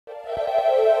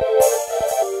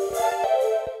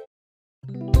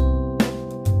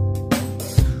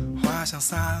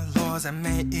洒落在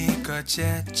每一个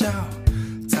街角，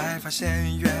才发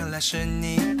现原来是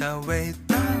你的味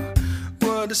道。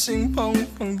我的心砰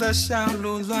砰的小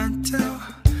鹿乱跳，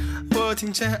我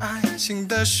听见爱情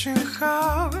的讯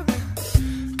号，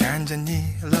看着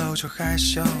你露出害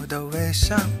羞的微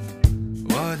笑，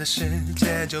我的世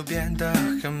界就变得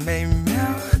很美妙，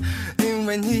因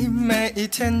为你每一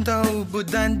天都不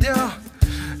单调，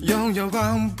永远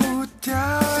忘不掉。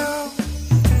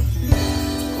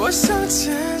我想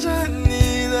牵着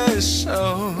你的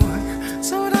手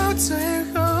走到最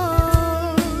后，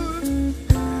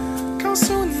告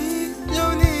诉你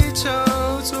有你就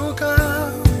足够，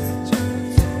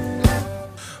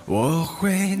我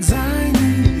会在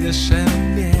你的身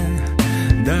边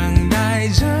等待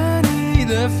着你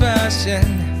的发现，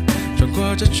穿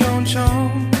过这重重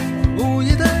无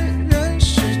意的人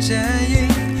世间，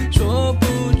说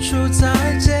不出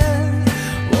再见。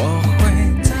我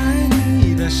会在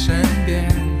你的身边，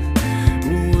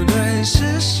无论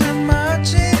是什么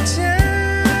季节，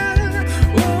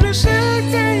无论是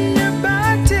黑夜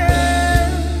白天，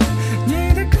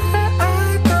你的可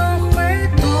爱都会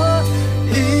多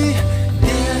一点。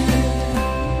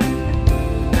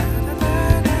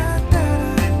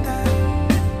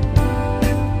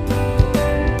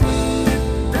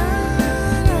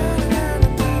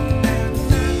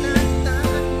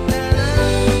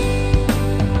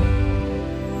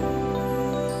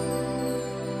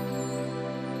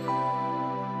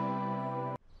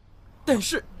但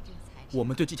是，我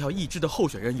们对这条意志的候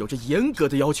选人有着严格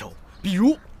的要求，比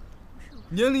如，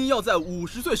年龄要在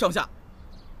50岁上下，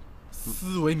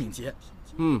思维敏捷，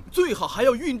最好还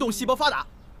要运动细胞发达，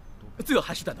最好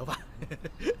还是短头发。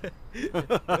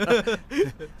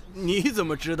你怎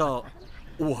么知道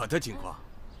我的情况？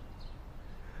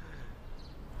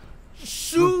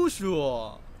叔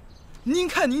叔，您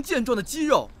看您健壮的肌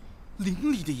肉，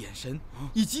凌厉的眼神，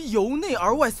以及由内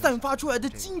而外散发出来的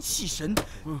精气神，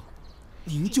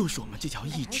您就是我们这条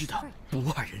意志的不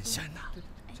二人选呐。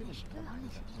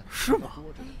是吗？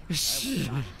是。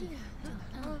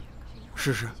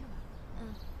试试。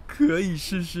可以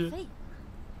试试。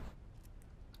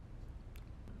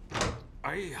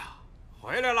哎呀，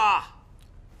回来啦！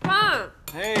爸，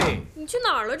哎，你去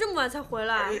哪儿了？这么晚才回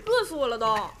来，饿死我了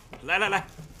都！来，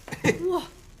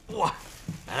哇，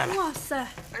来，哇塞！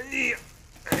哎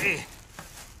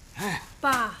呀，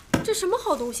爸，这什么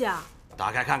好东西啊？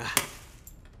打开看看，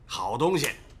好东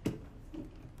西。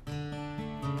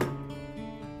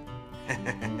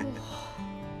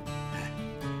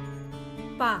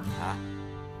爸，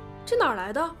这哪儿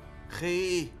来的？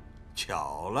嘿，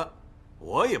巧了，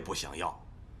我也不想要，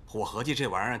我合计这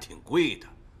玩意儿挺贵的，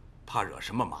怕惹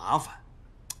什么麻烦。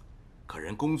可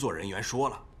人工作人员说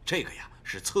了，这个呀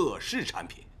是测试产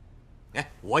品，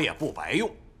哎，我也不白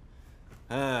用。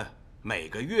每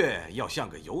个月要像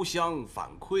个邮箱反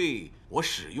馈我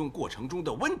使用过程中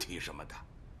的问题什么的，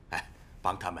哎，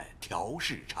帮他们调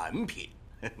试产品。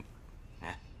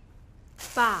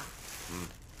爸，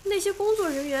那些工作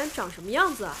人员长什么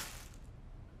样子啊？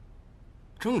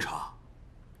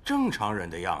正常人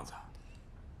的样子。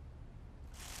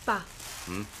爸，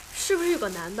是不是有个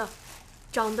男的，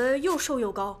长得又瘦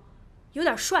又高，有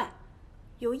点帅，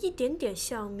有一点点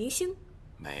像明星？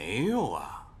没有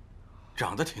啊，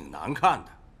长得挺难看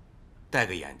的，戴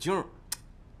个眼镜，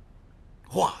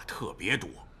话特别多。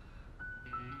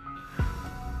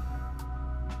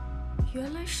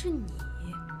原来是你。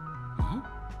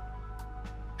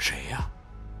谁呀？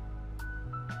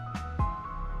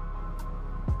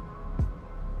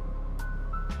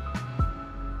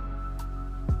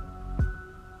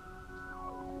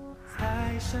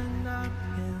在山那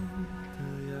边的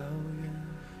遥远，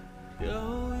有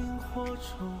萤火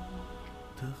虫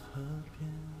的河边，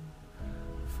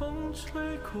风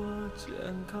吹过肩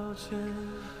靠肩，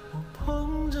我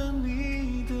碰着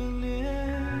你的脸，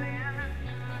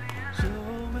就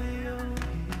没有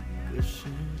一个世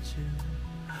界，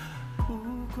不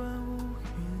管乌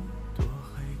云多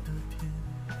黑的天，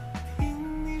听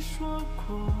你说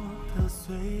过的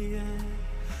岁月，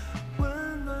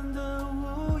温暖的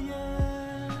屋檐，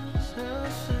这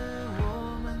是我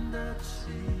们的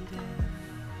起点，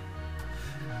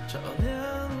照亮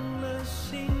了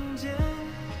心间，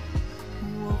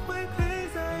我会陪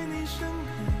在你身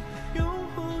边，拥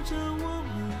护着我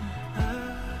们的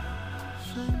瞬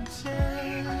间。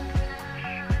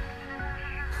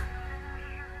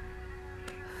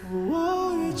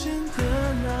我遇见的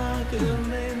那个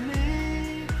美丽，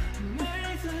每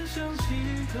次想起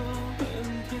都很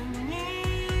甜蜜，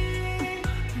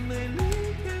美丽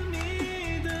甜蜜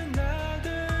的那个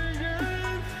人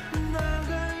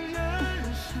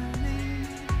是你，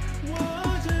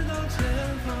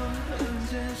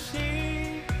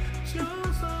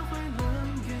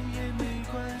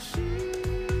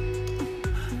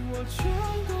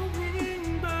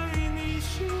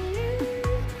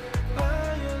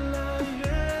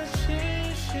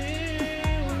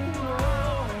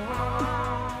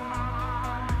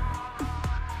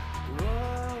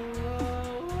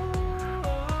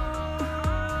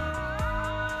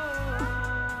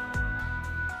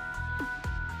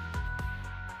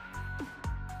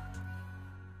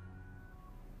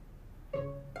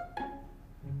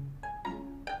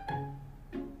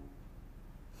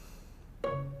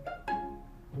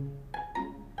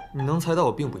你能猜到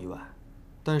我并不意外，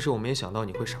但是我没想到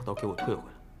你会傻到给我退回来。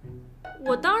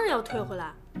我当然要退回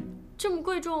来，这么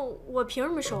贵重，我凭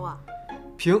什么收啊？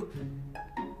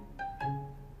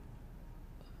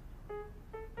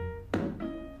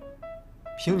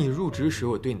凭你入职时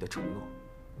我对你的承诺，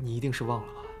你一定是忘了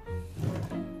吧？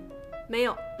没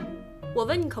有，我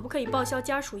问你可不可以报销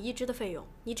家属移植的费用，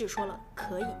你只说了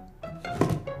可以。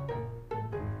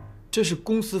这是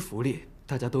公司福利，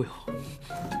大家都有。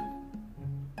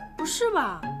不是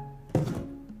吧？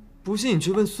不信你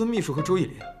去问孙秘书和周艺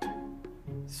林。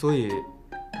所以，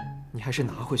你还是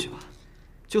拿回去吧。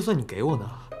就算你给我呢，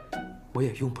我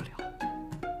也用不了。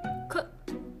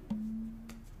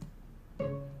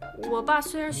我爸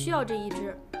虽然需要这移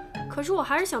植，可是我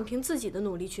还是想凭自己的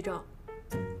努力去挣。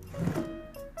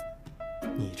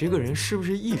你这个人是不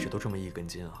是一直都这么一根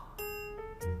筋啊？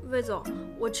魏总，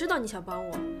我知道你想帮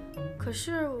我，可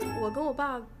是我跟我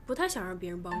爸不太想让别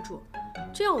人帮助，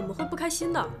这样我们会不开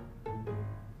心的。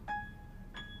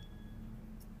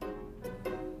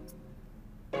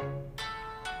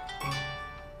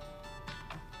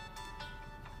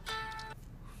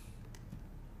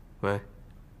喂？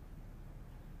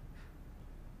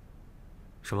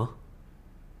什么？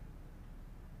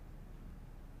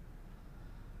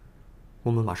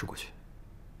我们马上过去。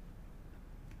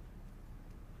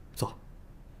走。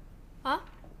啊？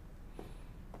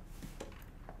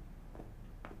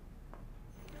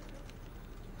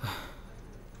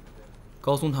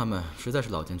高松他们实在是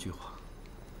老奸巨猾，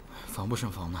防不胜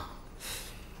防呢。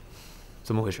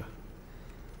怎么回事？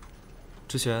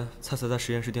之前蔡司在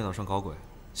实验室电脑上搞鬼，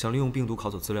想利用病毒拷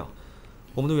走资料。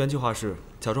我们的原计划是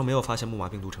假装没有发现木马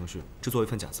病毒程序，制作一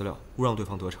份假资料，误让对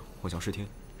方得逞，混淆视听。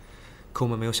可我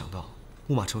们没有想到，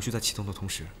木马程序在启动的同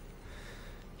时，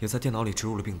也在电脑里植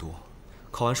入了病毒。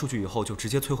拷完数据以后，就直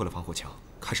接摧毁了防火墙，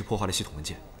开始破坏了系统文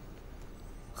件。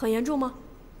很严重吗？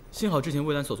幸好之前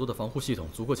蔚蓝所做的防护系统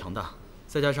足够强大，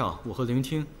再加上我和林云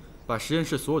听把实验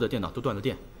室所有的电脑都断了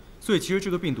电，所以其实这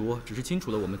个病毒只是清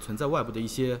除了我们存在外部的一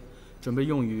些准备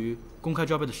用于公开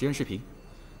招标的实验视频，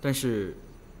但是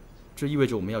这意味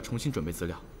着我们要重新准备资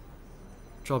料，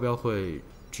招标会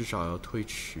至少要推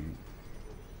迟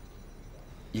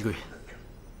1个月。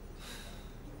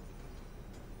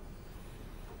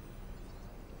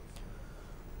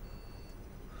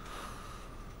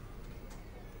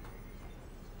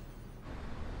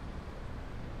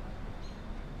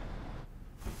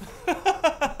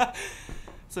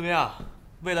怎么样，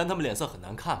蔚蓝他们脸色很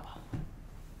难看吧？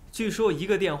据说一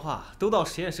个电话都到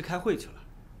实验室开会去了，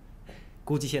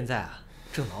估计现在啊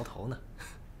正挠头呢。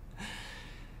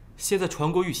现在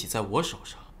传国玉玺在我手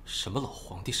上，什么老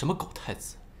皇帝，什么狗太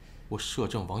子，我摄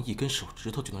政王一根手指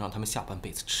头就能让他们下半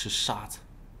辈子吃沙子。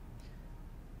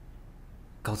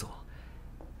高总，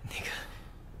那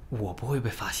个我不会被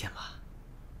发现吧？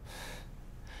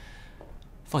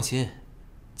放心，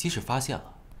即使发现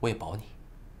了，我也保你。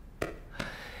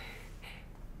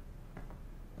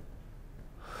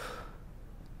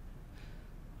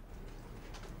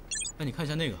哎，你看一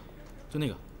下那个，就那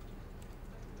个。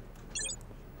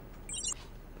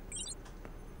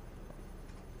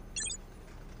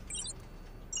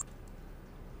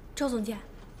周总监。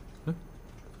嗯？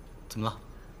怎么了？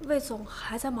魏总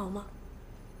还在忙吗？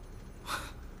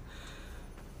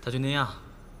他就那样，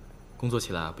工作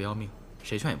起来不要命，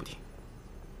谁劝也不听。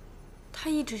他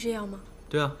一直这样吗？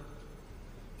对啊，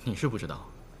你是不知道，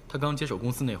他刚接手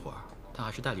公司那会儿，他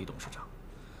还是代理董事长。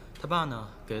他爸呢，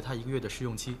给了他1个月的试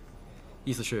用期。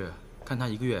意思是看他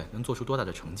1个月能做出多大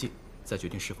的成绩，再决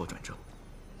定是否转正。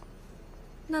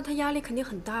那他压力肯定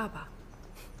很大吧？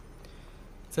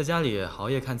在家里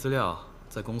熬夜看资料，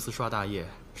在公司刷大夜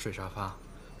睡沙发，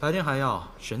白天还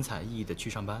要神采奕奕的去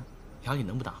上班，压力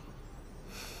能不大吗？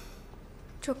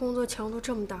这工作强度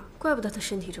这么大，怪不得他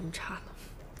身体这么差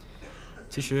呢。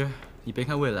其实你别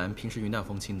看蔚蓝平时云淡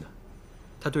风轻的，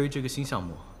他对于这个新项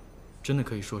目，真的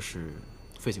可以说是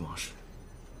废寝忘食。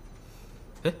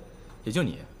哎。也就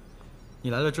你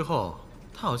来了之后，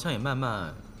他好像也慢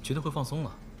慢觉得会放松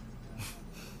了。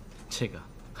这个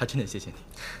还真得谢谢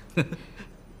你。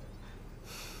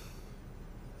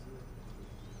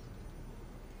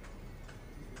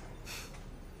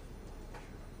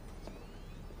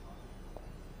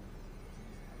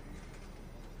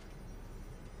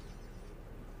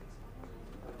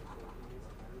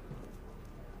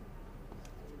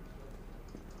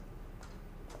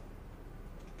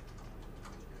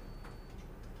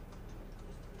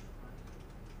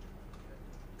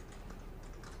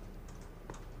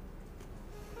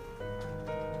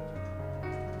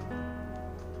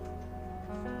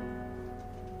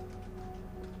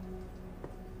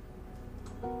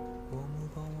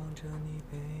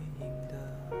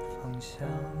向，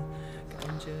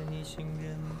看着你竟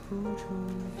忍不住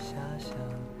遐想，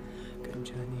跟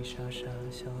着你傻傻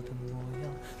笑的模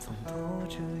样，总躲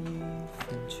着一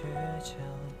份倔强。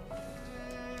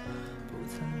不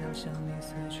曾料想你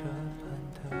随着般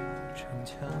的逞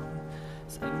强，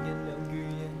三言两语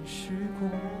掩饰过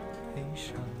悲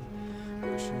伤。何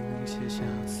时能卸下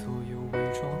所有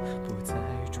伪装，不再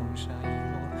装傻遗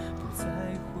忘，不再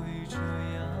会这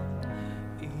样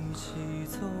一起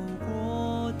走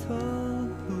过的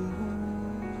路。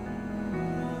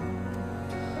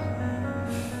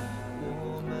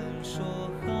我们说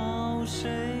好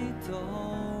谁都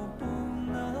不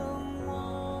能忘，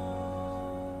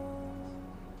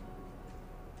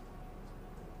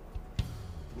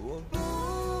我不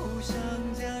想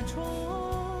假装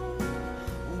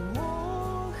我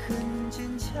很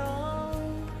坚强，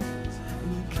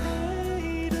你给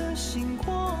的星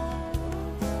光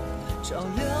照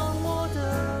亮我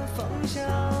的方向，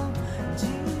紧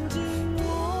紧我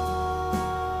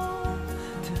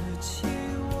的期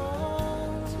望，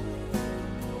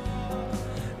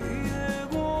越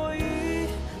过一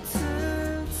次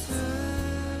次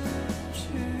巨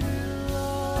浪，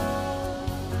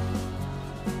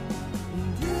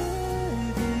跌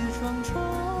跌撞撞，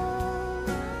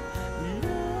人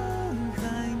海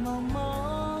茫茫，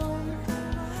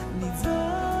你在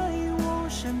我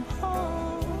身旁，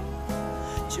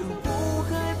就不害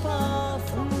怕风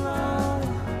浪。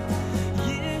也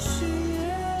许夜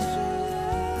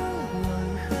晚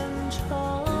很长，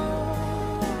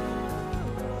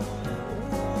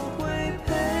我会陪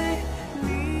你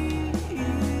一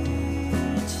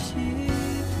起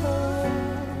到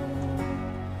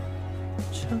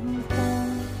晨光。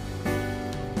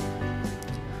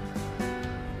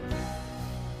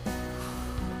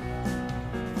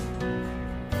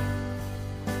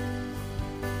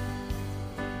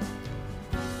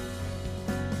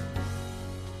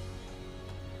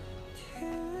跌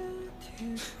跌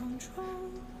撞撞，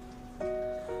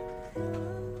人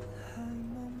海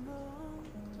茫茫，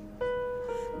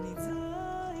你在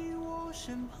我身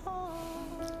旁，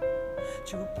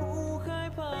就不害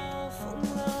怕风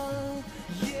浪。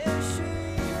也许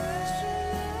夜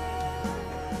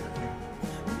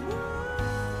晚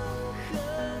很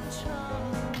长，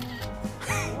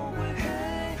我会陪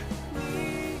你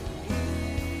一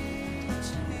起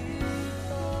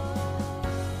到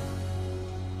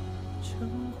晨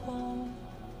光。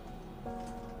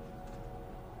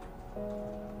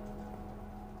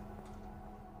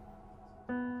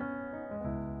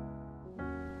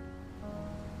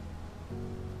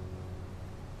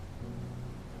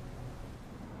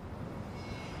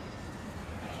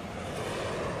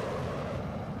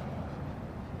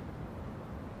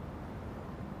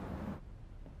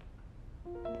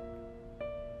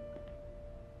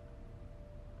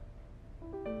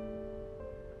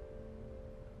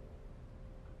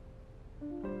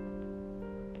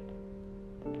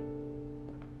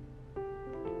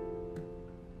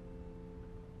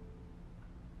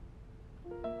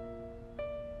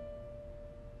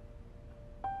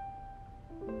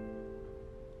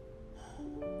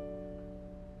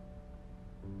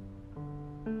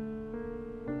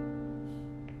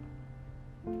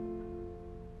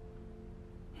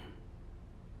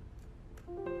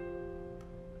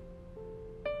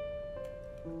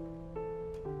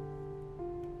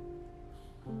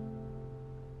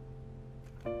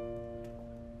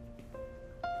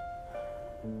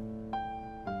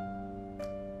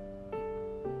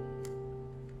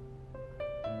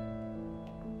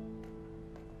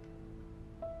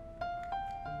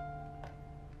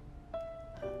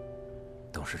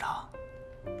董事长，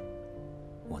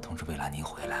我通知魏兰您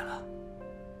回来了。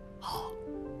好。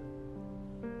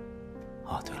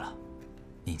哦，对了，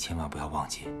您千万不要忘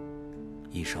记，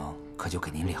医生可就给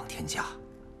您2天假。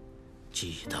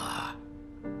记得。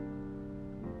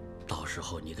到时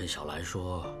候你跟小兰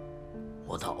说，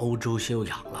我到欧洲休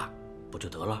养了，不就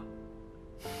得了？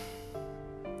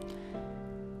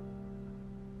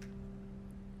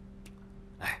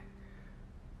哎，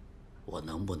我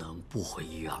能不能不回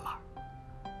医院了？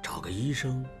找个医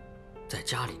生，在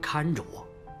家里看着我，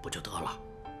不就得了？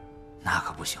那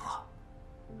可不行啊。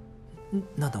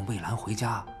那等魏兰回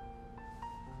家，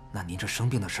那您这生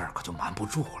病的事儿可就瞒不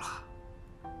住了。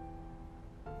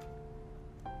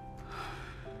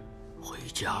回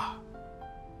家，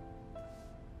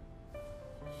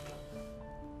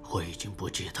我已经不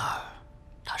记得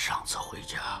他上次回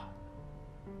家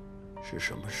是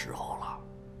什么时候了。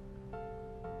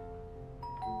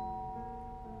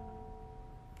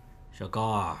小高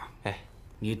啊，哎，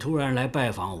你突然来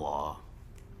拜访我，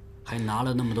还拿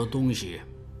了那么多东西，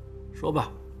说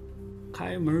吧，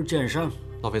开门见山。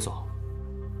老魏总，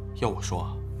要我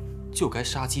说，就该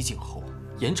杀鸡儆猴，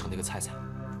严惩那个菜菜，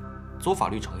走法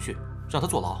律程序，让他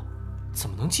坐牢，怎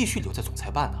么能继续留在总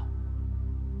裁办呢？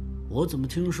我怎么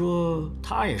听说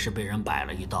他也是被人摆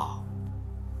了一道？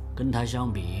跟他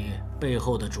相比，背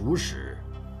后的主使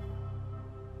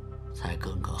才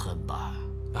更可恨吧？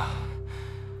啊，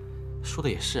说的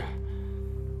也是。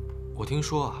我听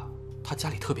说啊，他家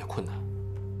里特别困难，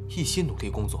一心努力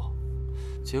工作，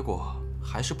结果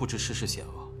还是不知世事险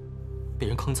恶，被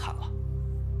人坑惨了。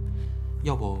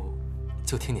要不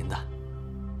就听您的，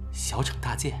小惩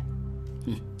大戒。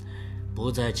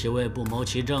不在其位不谋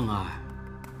其政啊！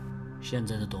现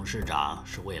在的董事长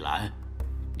是魏兰，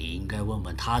你应该问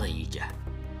问他的意见。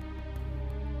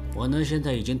我呢，现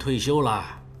在已经退休了，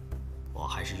我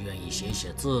还是愿意写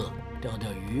写字、钓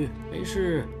钓鱼，没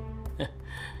事，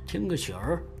听个曲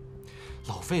儿。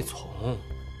老魏总，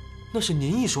那是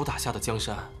您一手打下的江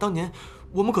山，当年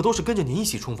我们可都是跟着您一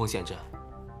起冲锋陷阵。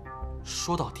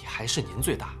说到底还是您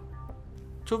最大。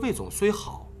这魏总虽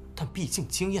好，但毕竟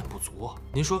经验不足。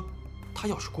您说，他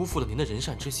要是辜负了您的仁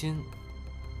善之心，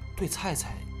对菜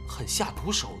菜狠下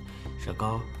毒手，小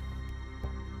高，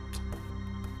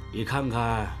你看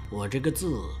看我这个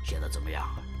字写的怎么样？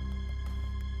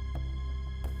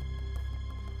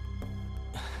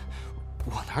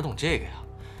我哪懂这个呀，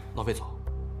老魏总，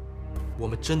我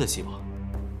们真的希望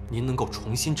您能够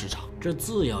重新执掌。这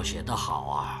字要写得好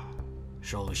啊，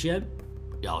首先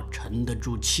要沉得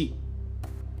住气。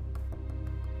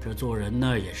这做人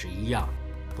呢也是一样，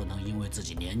不能因为自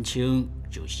己年轻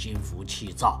就心浮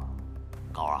气躁。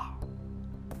高儿啊，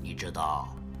你知道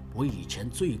我以前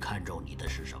最看重你的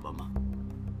是什么吗？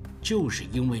就是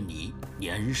因为你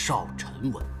年少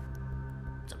沉稳。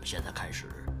怎么现在开始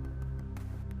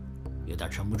有点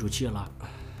沉不住气了？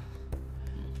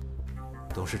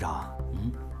董事长，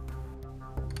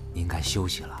您该休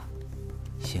息了，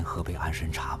先喝杯安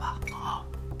神茶吧。啊，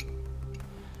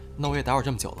那我也打扰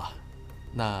这么久了，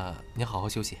那您好好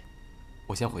休息，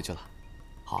我先回去了。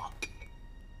好。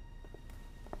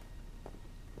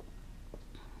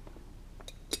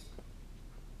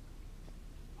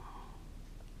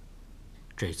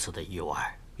这次的意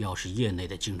外，要是业内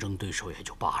的竞争对手也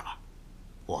就罢了，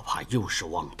我怕又是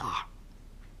旺达。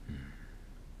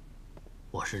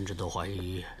我甚至都怀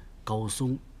疑高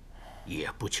松也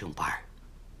不清白。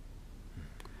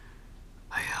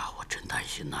哎呀，我真担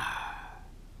心呐。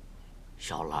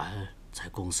小兰在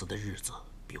公司的日子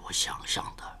比我想象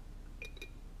的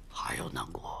还要难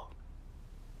过。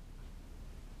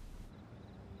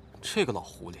这个老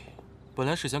狐狸，本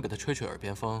来是想给他吹吹耳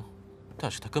边风，但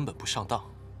是他根本不上当。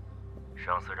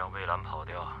上次让魏兰跑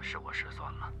掉是我失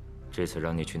算了，这次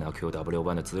让你去拿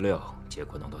QW1的资料，结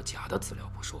果弄到假的资料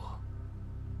不说，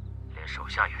连手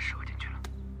下也折进去了。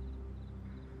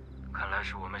看来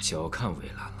是我们小看魏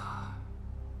兰了，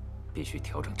必须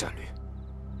调整战略。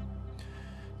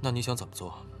那你想怎么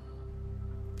做？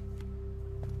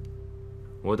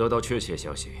我得到确切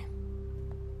消息，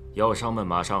药商们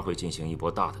马上会进行一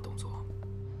波大的动作，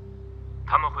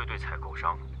他们会对采购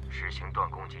商实行断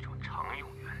供几种常用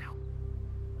原料。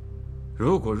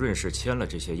如果润氏签了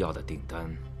这些药的订单，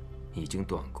已经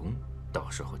断供，到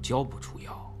时候交不出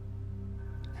药，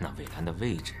那魏兰的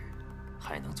位置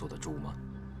还能坐得住吗？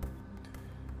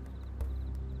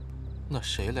那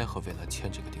谁来和魏兰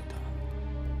签这个订单？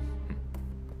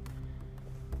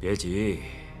别急，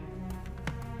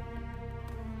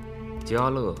嘉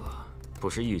乐不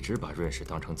是一直把润氏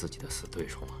当成自己的死对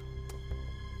手吗？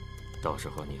到时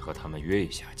候你和他们约一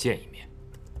下，见一面，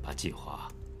把计划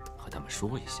和他们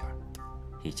说一下，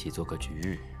一起做个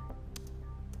局，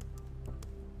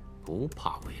不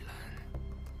怕魏兰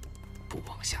不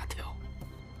往下跳。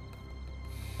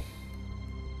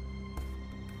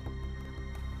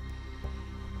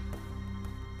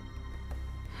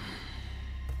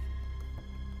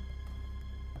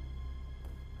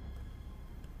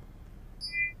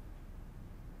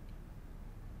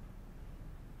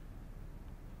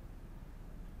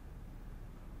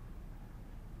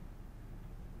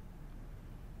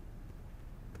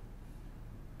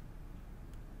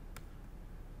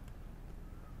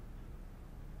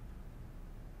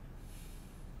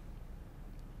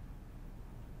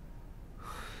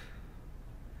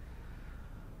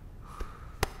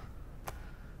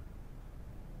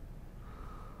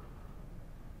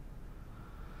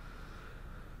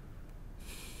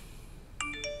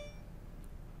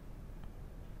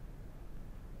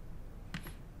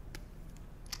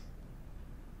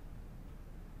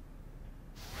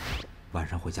晚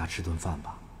上回家吃顿饭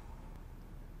吧，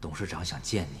董事长想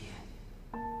见你。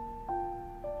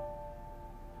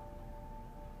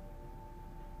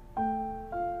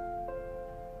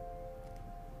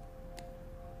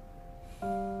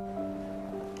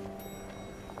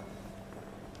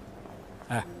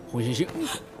胡星星。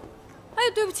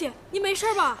哎，对不起，你没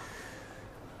事吧？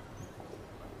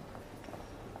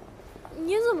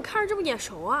您怎么看着这么眼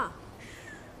熟啊？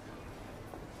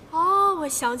哦，我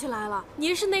想起来了，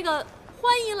您是那个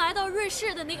欢迎来到瑞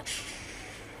士的那个。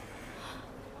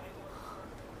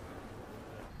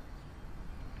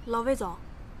老魏总，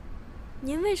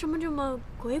您为什么这么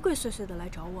鬼鬼祟祟的来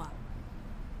找我啊？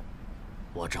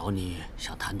我找你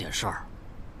想谈点事儿。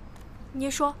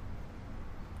您说。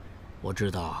我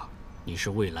知道你是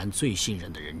魏兰最信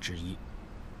任的人之一，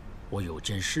我有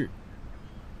件事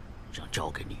想交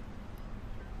给你。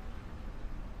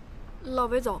老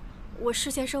魏总，我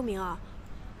事先声明啊，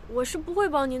我是不会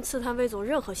帮您刺探魏总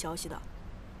任何消息的。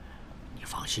你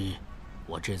放心，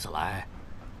我这次来，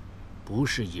不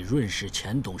是以润氏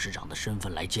前董事长的身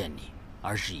份来见你，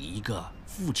而是以一个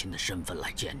父亲的身份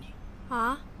来见你。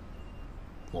啊？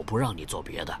我不让你做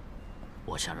别的，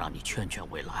我想让你劝劝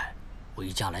魏兰，回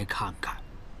家来看看。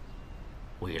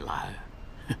魏兰，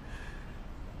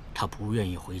他不愿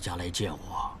意回家来见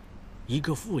我，一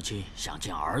个父亲想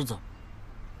见儿子，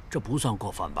这不算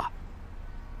过分吧？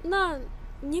那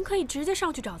您可以直接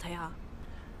上去找他呀。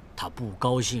他不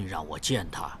高兴让我见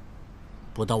他，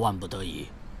不到万不得已，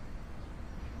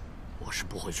我是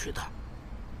不会去的。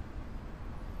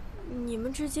你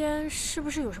们之间是不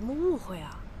是有什么误会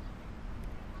啊？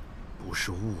不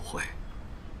是误会，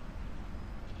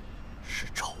是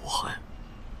仇恨。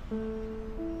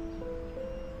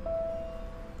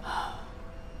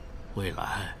魏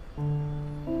兰，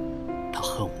他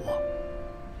恨我。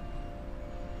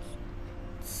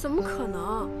怎么可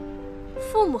能？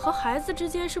父母和孩子之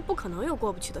间是不可能有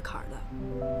过不去的坎儿的。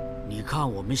你看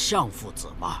我们像父子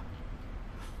吗？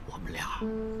我们俩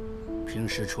平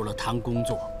时除了谈工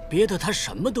作，别的他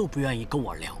什么都不愿意跟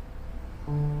我聊。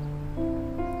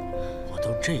我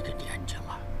都这个年纪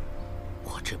了，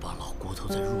我这把老骨头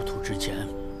在入土之前，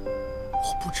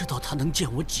我不知道他能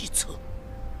见我几次。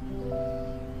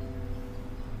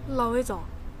老魏总，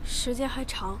时间还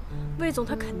长，魏总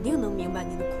他肯定能明白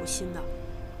您的苦心的。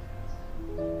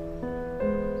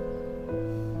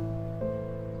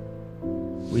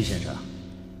魏先生，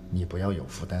你不要有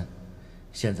负担，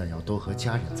现在要多和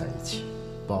家人在一起，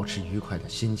保持愉快的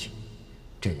心情，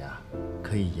这样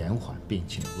可以延缓病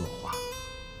情的恶化。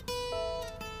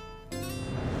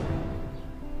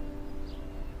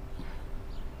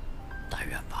但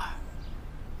愿吧。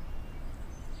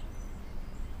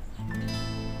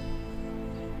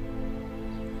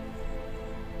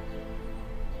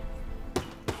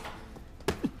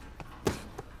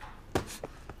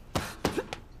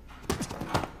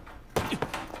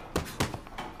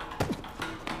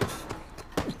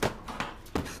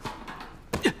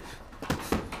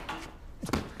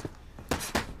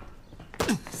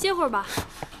歇会儿吧。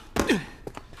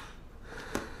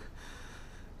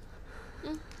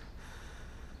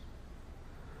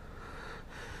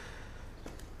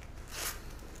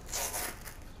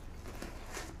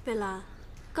贝兰，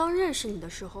刚认识你的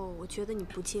时候，我觉得你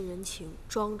不近人情，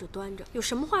装着端着，有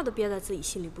什么话都憋在自己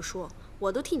心里不说，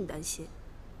我都替你担心。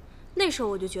那时候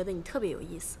我就觉得你特别有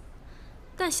意思，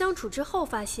但相处之后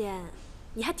发现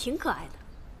你还挺可爱的。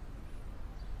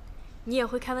你也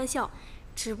会开玩笑，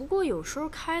只不过有时候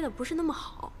开的不是那么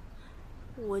好。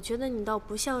我觉得你倒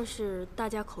不像是大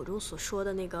家口中所说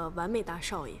的那个完美大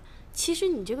少爷，其实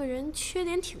你这个人缺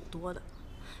点挺多的，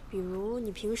比如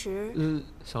你平时……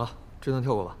行了，这段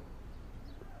跳过吧。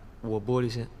我玻璃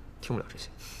心，听不了这些。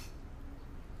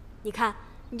你看，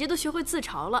你这都学会自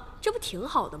嘲了，这不挺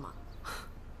好的吗？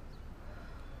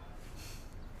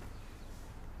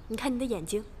你看你的眼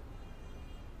睛，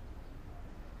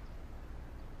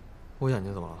我眼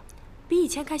睛怎么了？比以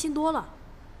前开心多了。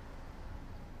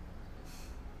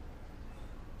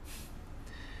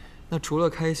那除了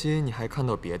开心，你还看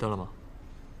到别的了吗？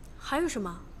还有什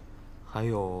么？还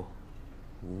有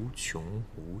无穷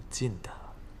无尽的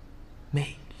魅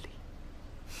力。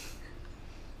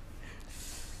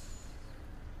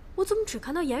我怎么只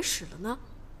看到眼屎了呢？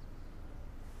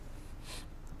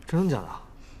真的假的？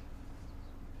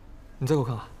你再给我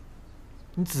看看，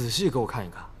你仔细给我看一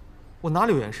看，我哪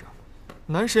里有眼屎？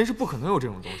男神是不可能有这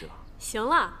种东西的。行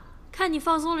了，看你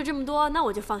放松了这么多，那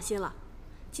我就放心了。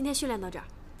今天训练到这儿，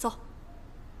走。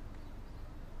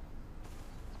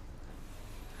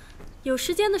有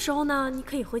时间的时候呢，你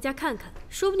可以回家看看，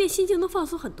说不定心情能放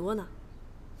松很多呢。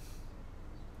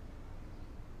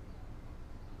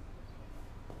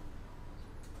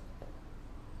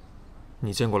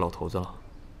你见过老头子了？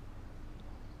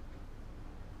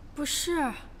不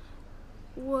是，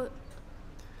我。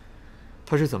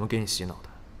他是怎么给你洗脑的，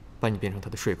把你变成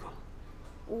他的说客？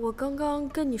我刚刚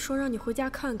跟你说让你回家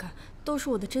看看，都是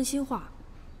我的真心话。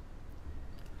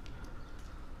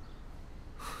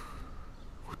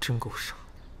真够傻，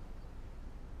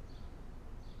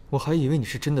我还以为你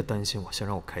是真的担心我，想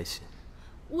让我开心。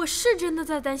我是真的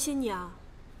在担心你啊，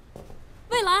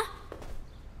蔚蓝。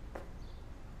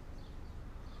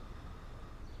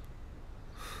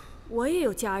我也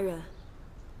有家人，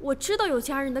我知道有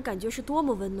家人的感觉是多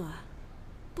么温暖。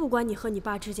不管你和你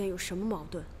爸之间有什么矛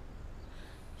盾，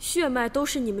血脉都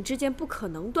是你们之间不可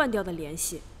能断掉的联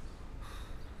系。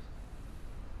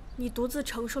你独自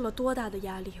承受了多大的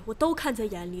压力，我都看在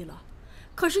眼里了。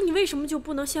可是你为什么就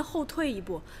不能先后退一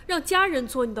步，让家人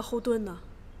做你的后盾呢？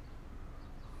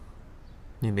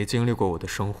你没经历过我的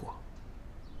生活，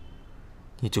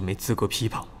你就没资格批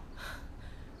判我。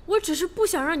我只是不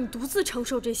想让你独自承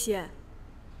受这些，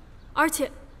而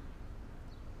且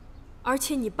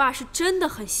你爸是真的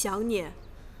很想你。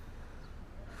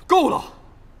够了！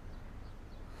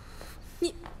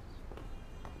你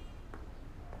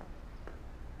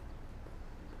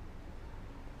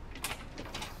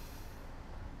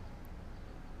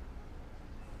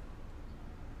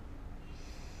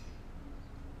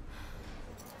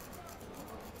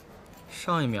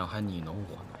上一秒还你侬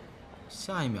我侬，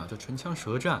下一秒就唇枪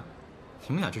舌战，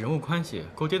你们俩这人物关系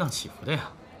够跌宕起伏的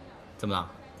呀！怎么了？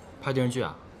拍电视剧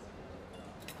啊？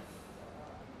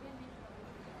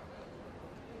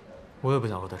我也不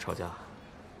想和他吵架。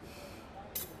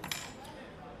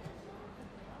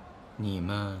你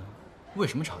们为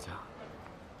什么吵架？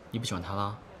你不喜欢他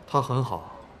了？他很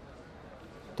好，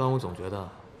但我总觉得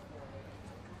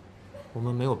我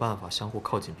们没有办法相互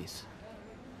靠近彼此。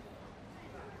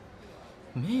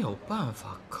没有办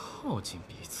法靠近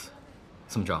彼此，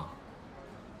怎么着？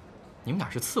你们俩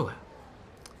是刺猬？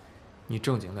你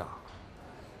正经点儿。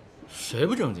谁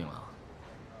不正经了？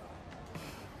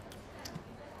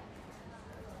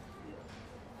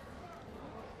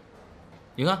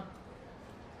你看，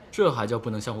这还叫不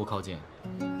能相互靠近？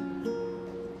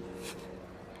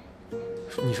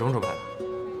你什么时候拍的？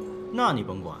那你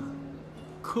甭管。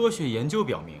科学研究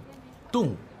表明，动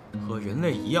物和人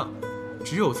类一样，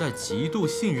只有在极度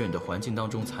信任的环境当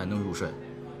中才能入睡。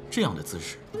这样的姿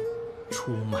势，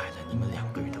出卖了你们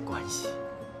两个人的关系。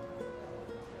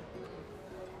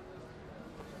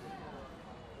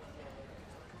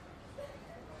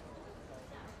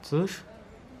姿势？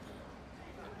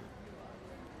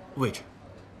位置？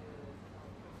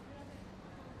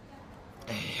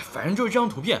哎，反正就是这张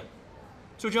图片，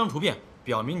就这张图片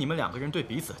表明你们两个人对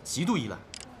彼此极度依赖。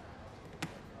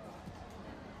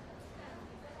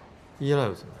依赖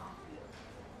又怎么样？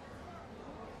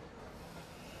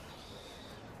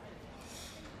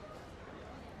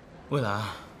蔚蓝，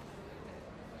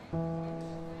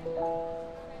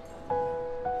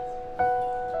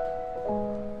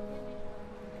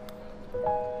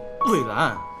蔚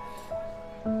蓝，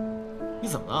你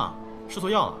怎么了？吃错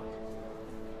药了？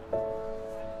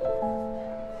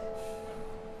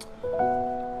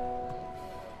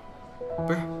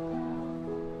不是，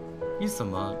你怎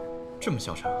么这么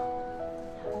消沉啊？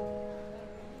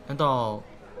难道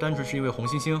单纯是因为红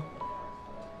猩猩？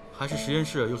还是实验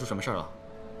室又出什么事儿了？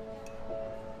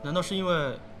难道是因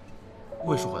为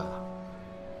魏叔回来了？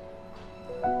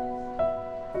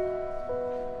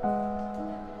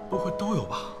不会都有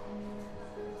吧？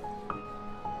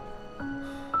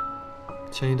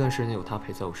前一段时间有他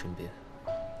陪在我身边，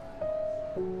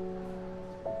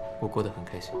我过得很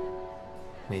开心，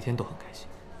每天都很开心。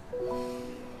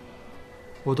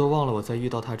我都忘了我在遇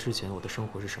到他之前我的生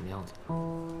活是什么样子的，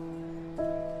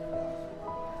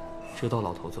直到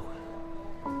老头子回来，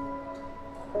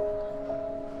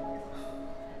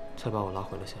才把我拉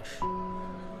回了现实。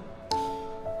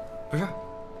不是，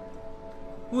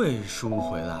魏叔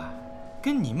回来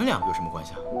跟你们两个有什么关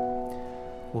系啊？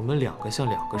我们两个像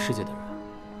两个世界的人。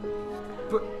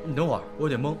不是，你等会儿，我有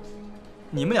点懵。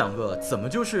你们两个怎么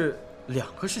就是两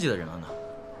个世界的人了呢？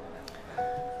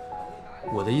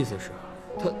我的意思是，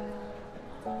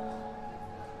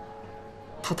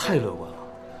他太乐观了，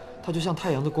他就像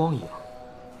太阳的光一样，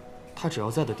他只要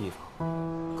在的地方，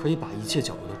可以把一切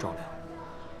角落都照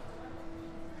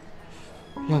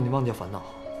亮，让你忘掉烦恼，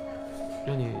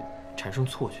让你产生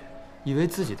错觉，以为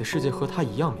自己的世界和他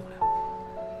一样明亮。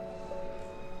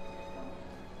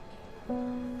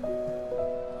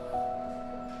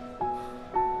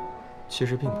其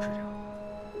实并不是这样。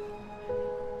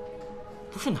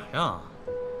不是哪样啊？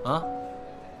啊？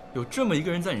有这么一个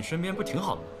人在你身边，不挺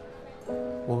好的吗？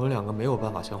我们两个没有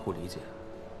办法相互理解，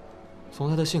从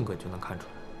他的性格你就能看出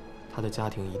来，他的家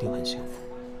庭一定很幸福。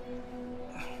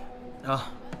啊，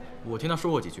我听他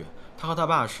说过几句，他和他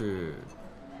爸是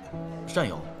战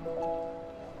友，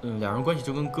两人关系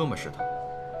就跟哥们似的。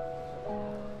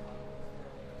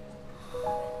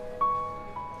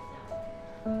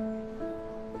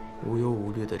无忧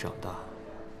无虑的长大。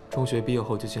中学毕业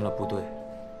后就进了部队，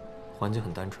环境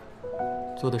很单纯，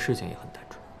做的事情也很单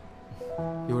纯，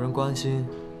有人关心，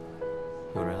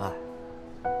有人爱。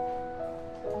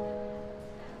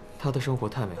他的生活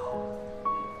太美好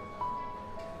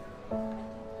了，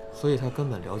所以他根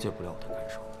本了解不了我的感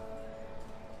受，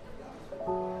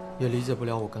也理解不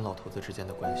了我跟老头子之间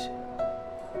的关系。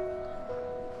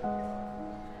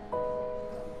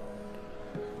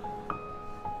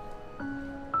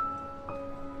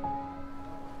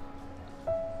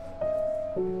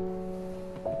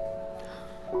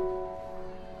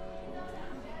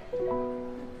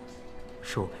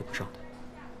是我配不上的。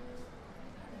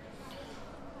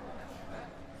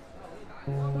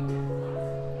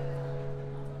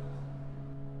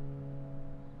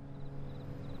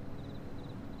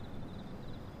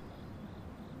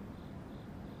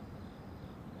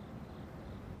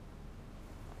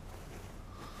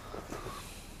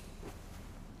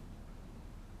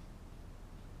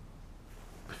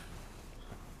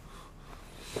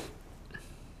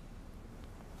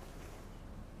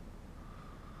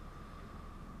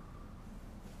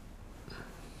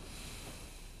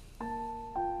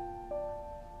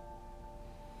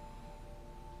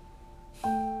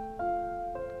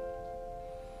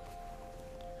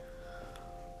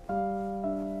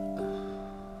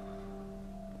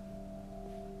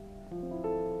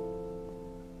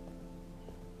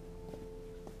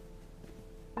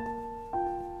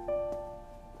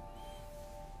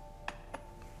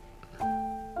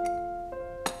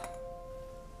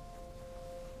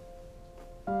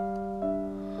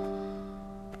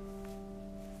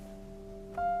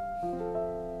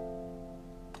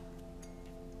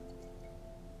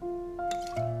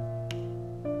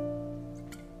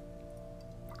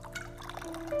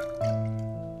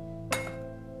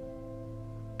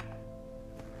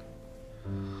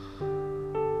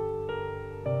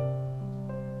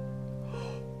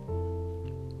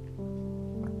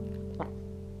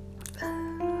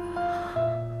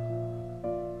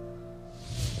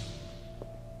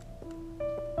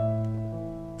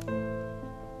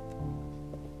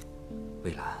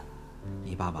蔚蓝，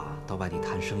你爸爸到外地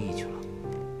谈生意去了，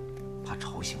怕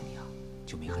吵醒你啊，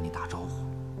就没和你打招呼。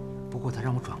不过他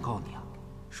让我转告你啊，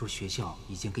说学校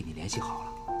已经跟你联系好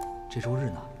了，这周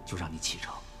日呢就让你启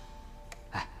程。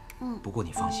哎，不过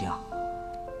你放心啊，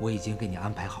我已经给你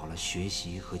安排好了学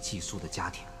习和寄宿的家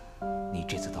庭。你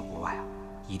这次到国外啊，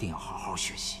一定要好好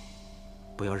学习，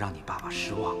不要让你爸爸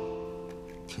失望，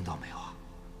听到没有啊？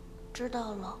知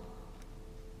道了。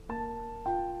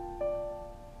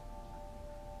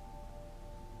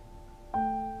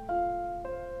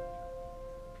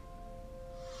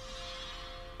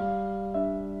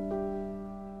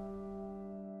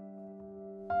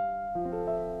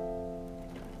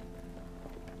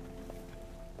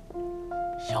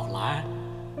小兰，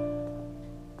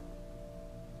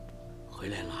回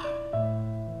来了。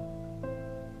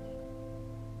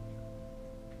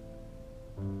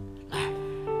来，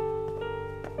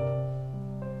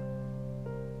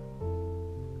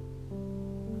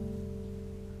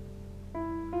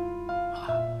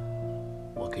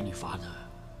我给你发的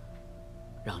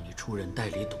让你出任代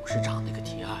理董事长那个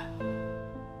提案，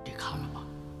你看了吗？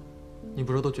你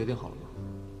不是都决定好了吗？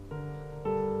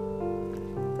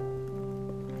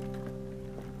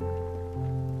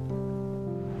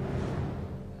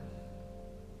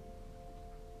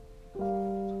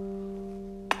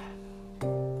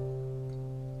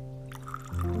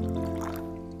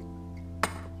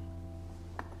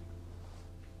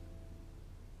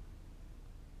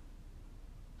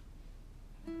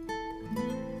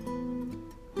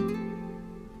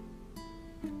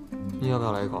你要不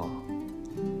要来一口？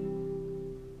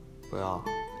不要，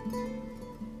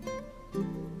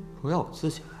不要，我自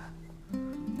己来。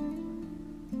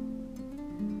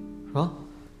什么？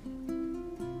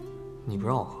你不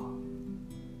让我喝？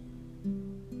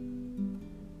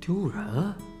丢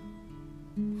人！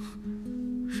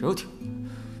谁要听你？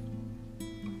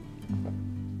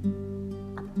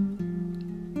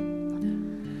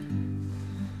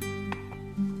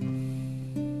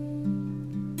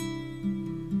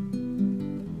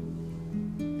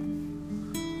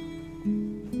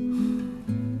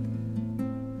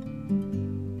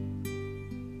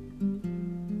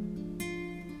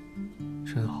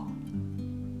真好，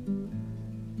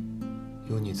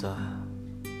有你在，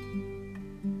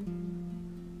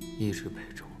一直陪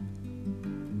着我。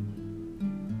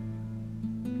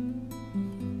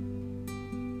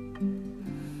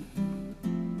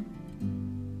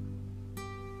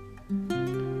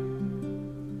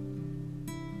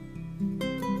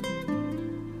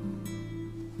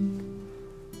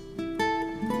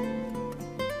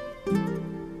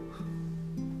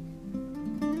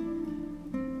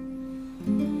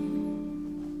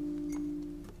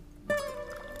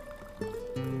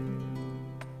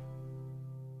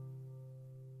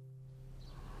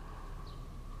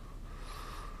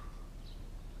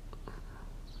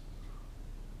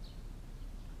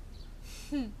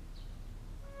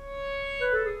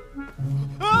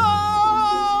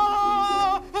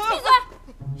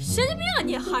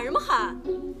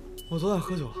我昨晚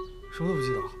喝酒了，什么都不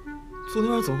记得了。昨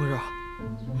天晚上怎么回事啊？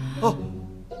哦，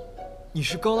你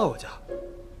是刚到我家，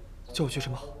叫我去什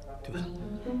么？对不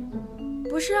对？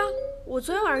不是啊，我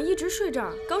昨天晚上一直睡这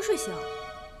儿，刚睡醒。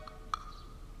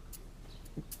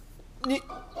你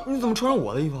怎么穿上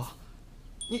我的衣服啊？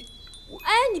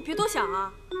哎，你别多想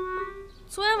啊。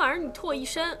昨天晚上你脱我一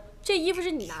身，这衣服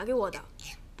是你拿给我的。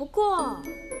不过，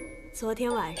昨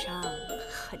天晚上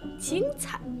很精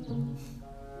彩。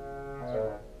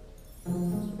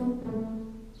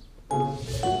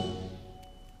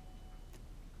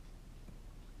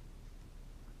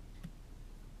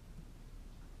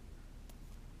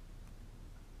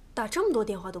打这么多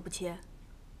电话都不接，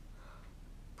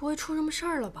不会出什么事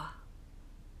儿了吧？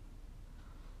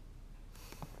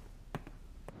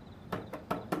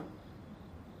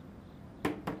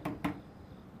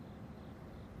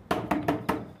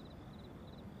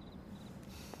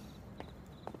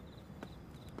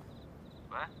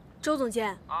喂，周总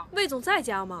监，魏总在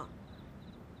家吗？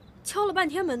敲了半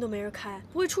天门都没人开，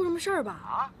不会出什么事儿吧？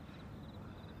啊？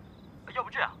要不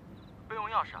这样，备用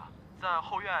钥匙啊，在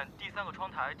后院第3个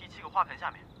窗台第7个花盆下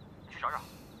面，你去找找。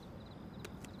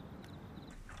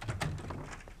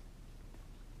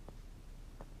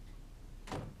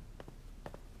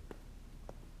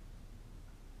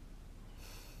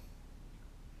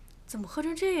怎么喝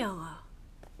成这样啊？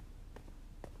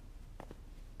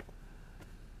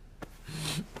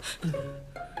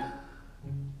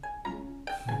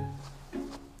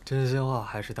真心话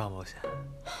还是大冒险？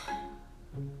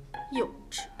幼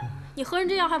稚！你喝成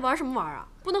这样还玩什么玩啊？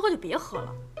不能喝就别喝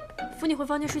了。扶你回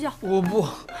房间睡觉。我不，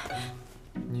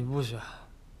你不选，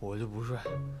我就不睡。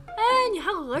哎，你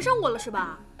还讹上我了是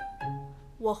吧？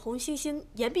我红星星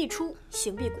言必出，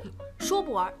行必果，说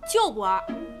不玩就不玩。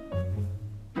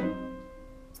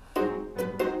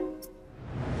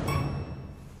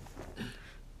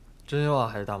真心话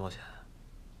还是大冒险？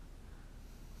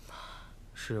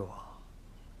是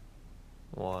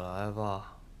我来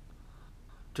吧。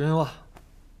真心话，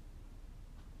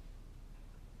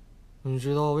你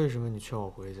知道为什么你劝我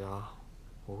回家，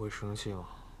我会生气吗？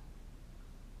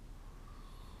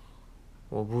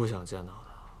我不想见到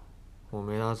他，我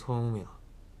没他聪明，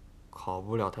考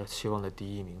不了他期望的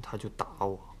第1名，他就打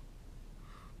我。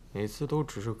每次都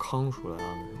只是康叔来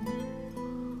安慰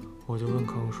我，我就问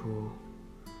康叔，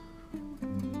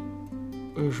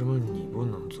为什么你不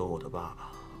能做我的爸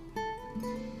爸？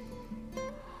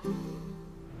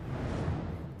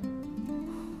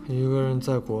一个人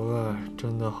在国外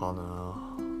真的好难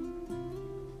啊！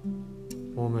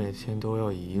我每天都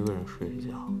要一个人睡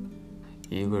觉，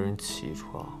一个人起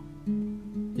床，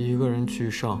一个人去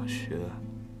上学，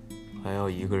还要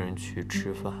一个人去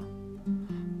吃饭、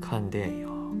看电影、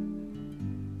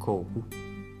购物。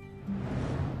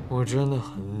我真的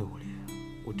很努力，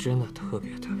我真的特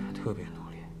别努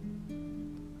力。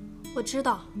我知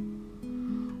道。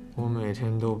我每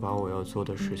天都把我要做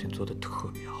的事情做得特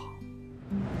别好。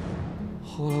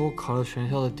后来我考了全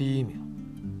校的第1名，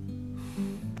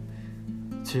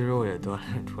肌肉也锻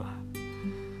炼出来，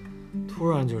突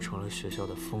然就成了学校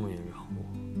的风云人物，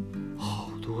好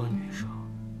多女生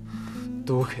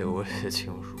都给我写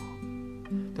情书，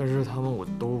但是她们我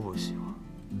都不喜欢。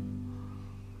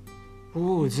不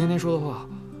过我今天说的话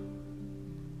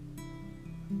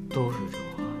都是真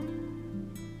话。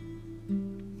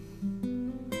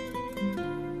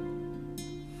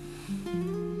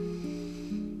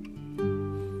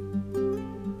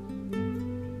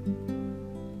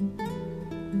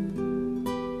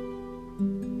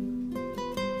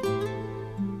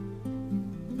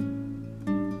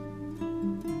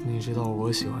你知道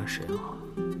我喜欢谁吗？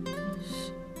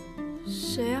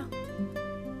谁呀？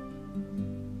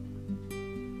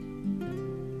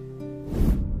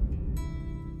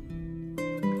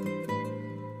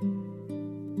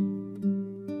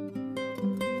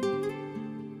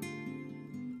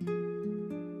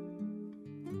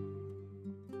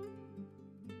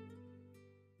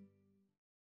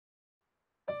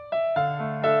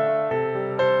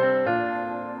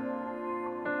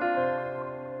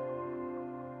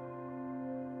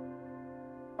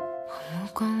目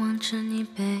光望着你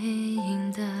背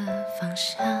影的方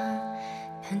向，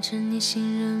看着你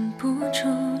心忍不住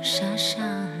遐想，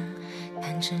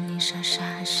看着你傻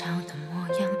傻笑的模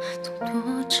样，总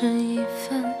多着一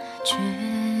份倔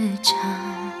强。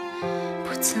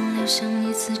不曾料想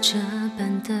你似这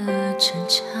般的逞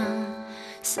强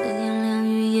，4言2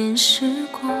语掩饰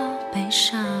过悲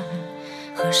伤。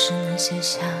何时能卸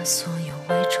下所有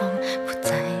伪装，不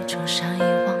再装傻遗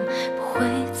忘，不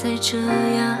会再这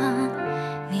样。